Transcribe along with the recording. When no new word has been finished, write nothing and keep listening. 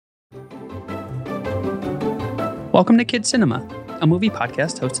Welcome to Kid Cinema, a movie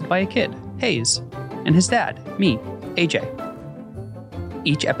podcast hosted by a kid, Hayes, and his dad, me, AJ.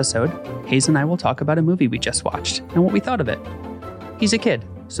 Each episode, Hayes and I will talk about a movie we just watched and what we thought of it. He's a kid,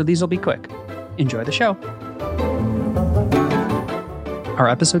 so these will be quick. Enjoy the show. Our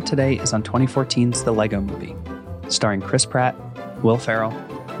episode today is on 2014's The Lego Movie, starring Chris Pratt, Will Ferrell,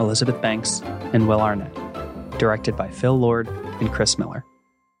 Elizabeth Banks, and Will Arnett, directed by Phil Lord and Chris Miller.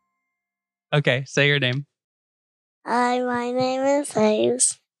 Okay, say your name. Hi, my name is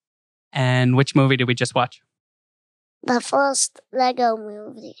Hayes. And which movie did we just watch? The first Lego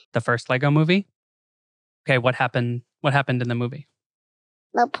movie. The first Lego movie? Okay, what happened in the movie?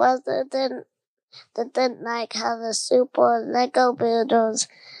 The president didn't like how the super Lego builders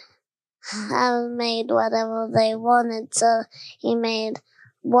have made whatever they wanted, so he made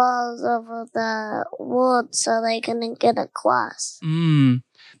walls over the wood so they couldn't get across.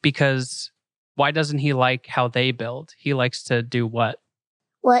 Because why doesn't he like how they build? He likes to do what?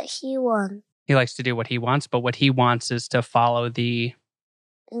 What he wants. He likes to do what he wants, but what he wants is to follow the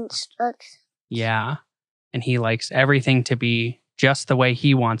instructions. Yeah. And he likes everything to be just the way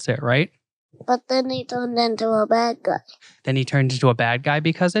he wants it, right? But then he turned into a bad guy. Then he turned into a bad guy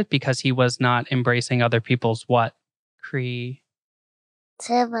because he was not embracing other people's what? Creativity?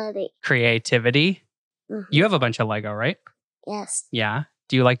 Mm-hmm. You have a bunch of Lego, right? Yes. Yeah.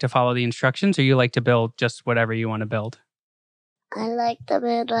 Do you like to follow the instructions or you like to build just whatever you want to build? I like to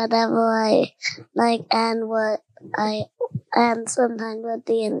build whatever I like and sometimes with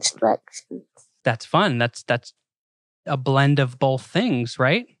the instructions. That's fun. That's a blend of both things,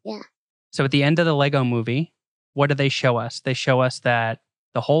 right? Yeah. So at the end of the Lego movie, what do they show us? They show us that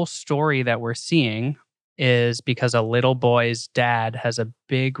the whole story that we're seeing is because a little boy's dad has a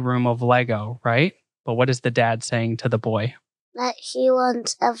big room of Lego, right? But what is the dad saying to the boy? That he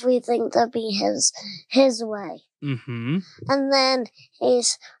wants everything to be his way. Mm-hmm. And then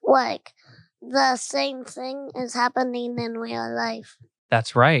he's like, the same thing is happening in real life.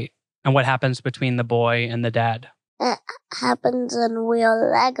 That's right. And what happens between the boy and the dad? It happens in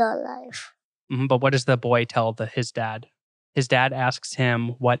real Lego life. Mm-hmm. But what does the boy tell his dad? His dad asks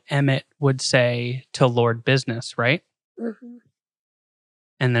him what Emmett would say to Lord Business, right? Mm-hmm.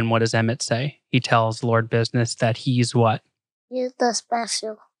 And then what does Emmett say? He tells Lord Business that he's what? He's the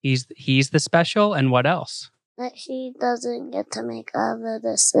special. He's the special, and what else? That he doesn't get to make all the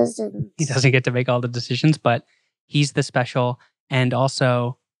decisions. He doesn't get to make all the decisions, but he's the special, and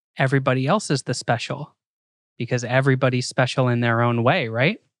also everybody else is the special because everybody's special in their own way,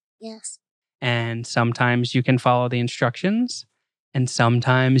 right? Yes. And sometimes you can follow the instructions, and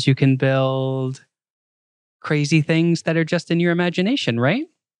sometimes you can build crazy things that are just in your imagination, right?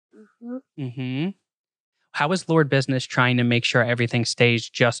 Mm-hmm. Mm-hmm. How is Lord Business trying to make sure everything stays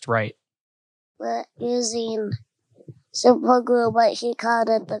just right? We're using super glue, but he called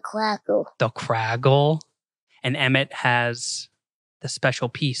it the Craggle. The Craggle? And Emmett has the special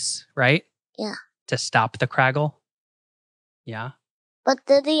piece, right? Yeah. To stop the Craggle? Yeah. But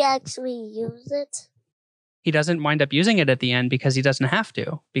did he actually use it? He doesn't wind up using it at the end because he doesn't have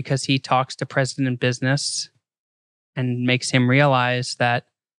to. Because he talks to President Business and makes him realize that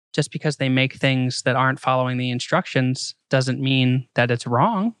just because they make things that aren't following the instructions doesn't mean that it's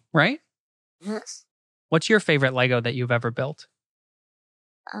wrong, right? Yes. What's your favorite Lego that you've ever built?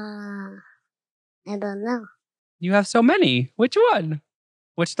 I don't know. You have so many. Which one?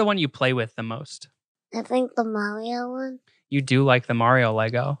 What's the one you play with the most? I think the Mario one. You do like the Mario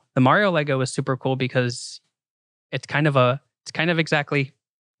Lego. The Mario Lego is super cool because it's kind of exactly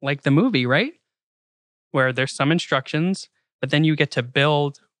like the movie, right? Where there's some instructions, but then you get to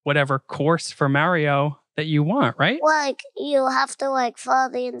build whatever course for Mario that you want, right? Like, you have to, follow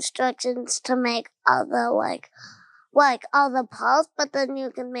the instructions to make all the parts, but then you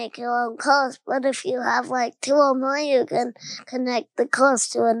can make your own course. But if you have, two or more, you can connect the course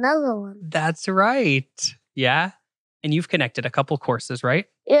to another one. That's right. Yeah? And you've connected a couple courses, right?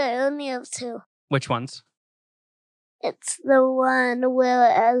 Yeah, I only have 2. Which ones? It's the one where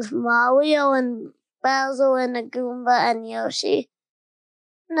it has Mario and Bowser and a Goomba and Yoshi.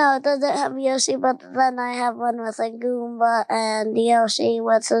 No, it doesn't have Yoshi, but then I have one with a Goomba and Yoshi,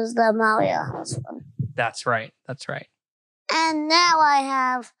 which is the Mario House one. That's right. And now I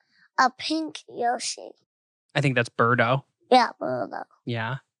have a pink Yoshi. I think that's Birdo. Yeah, Birdo.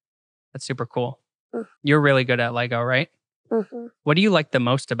 Yeah. That's super cool. Mm. You're really good at Lego, right? Mm-hmm. What do you like the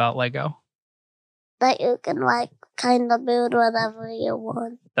most about Lego? That you can, kind of build whatever you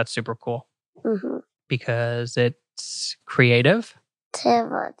want. That's super cool. Mm-hmm. Because it's creative?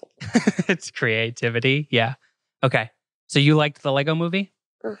 It's creativity. Yeah. Okay. So you liked the Lego movie?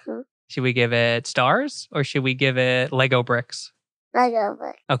 Mm-hmm. Should we give it stars or should we give it Lego bricks? Lego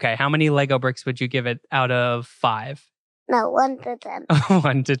brick. Okay, how many Lego bricks would you give it out of 5? No, 1 to 10.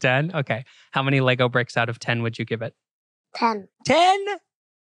 1 to 10? Okay. How many Lego bricks out of 10 would you give it? 10. 10?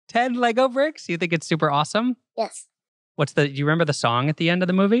 10 Lego bricks? You think it's super awesome? Yes. Do you remember the song at the end of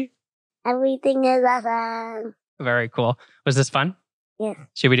the movie? Everything is awesome. Very cool. Was this fun? Yes.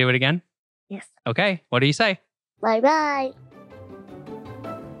 Should we do it again? Yes. Okay. What do you say? Bye-bye.